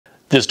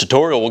This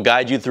tutorial will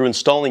guide you through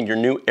installing your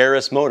new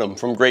Arris modem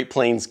from Great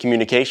Plains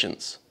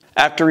Communications.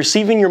 After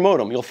receiving your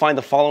modem, you'll find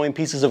the following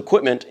pieces of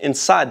equipment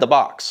inside the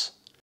box.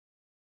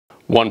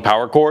 One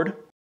power cord,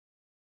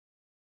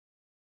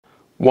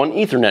 one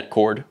Ethernet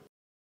cord,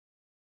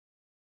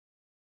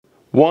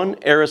 one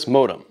Arris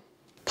modem.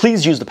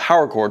 Please use the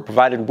power cord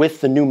provided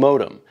with the new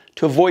modem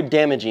to avoid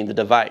damaging the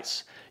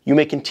device. You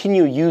may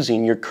continue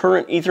using your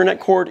current Ethernet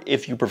cord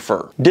if you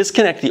prefer.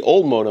 Disconnect the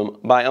old modem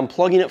by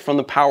unplugging it from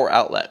the power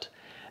outlet.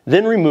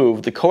 Then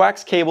remove the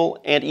coax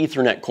cable and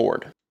Ethernet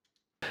cord.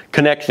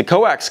 Connect the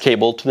coax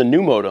cable to the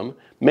new modem,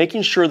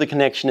 making sure the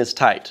connection is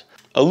tight.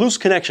 A loose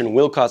connection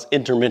will cause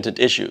intermittent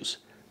issues.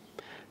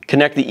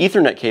 Connect the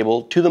Ethernet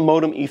cable to the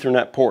modem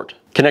Ethernet port.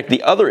 Connect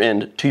the other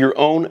end to your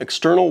own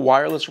external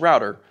wireless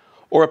router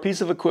or a piece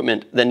of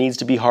equipment that needs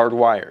to be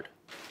hardwired.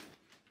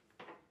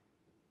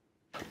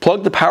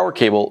 Plug the power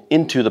cable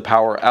into the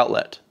power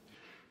outlet.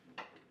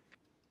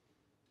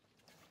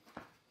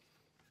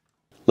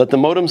 Let the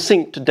modem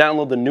sync to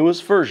download the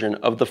newest version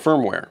of the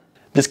firmware.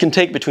 This can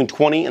take between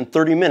 20 and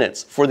 30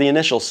 minutes for the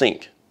initial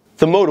sync.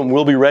 The modem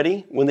will be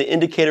ready when the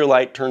indicator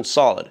light turns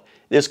solid.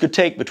 This could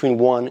take between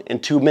 1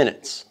 and 2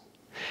 minutes.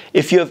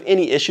 If you have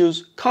any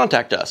issues,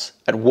 contact us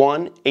at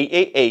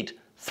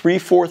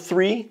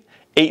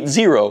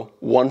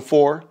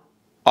 1-888-343-8014,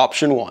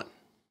 option 1.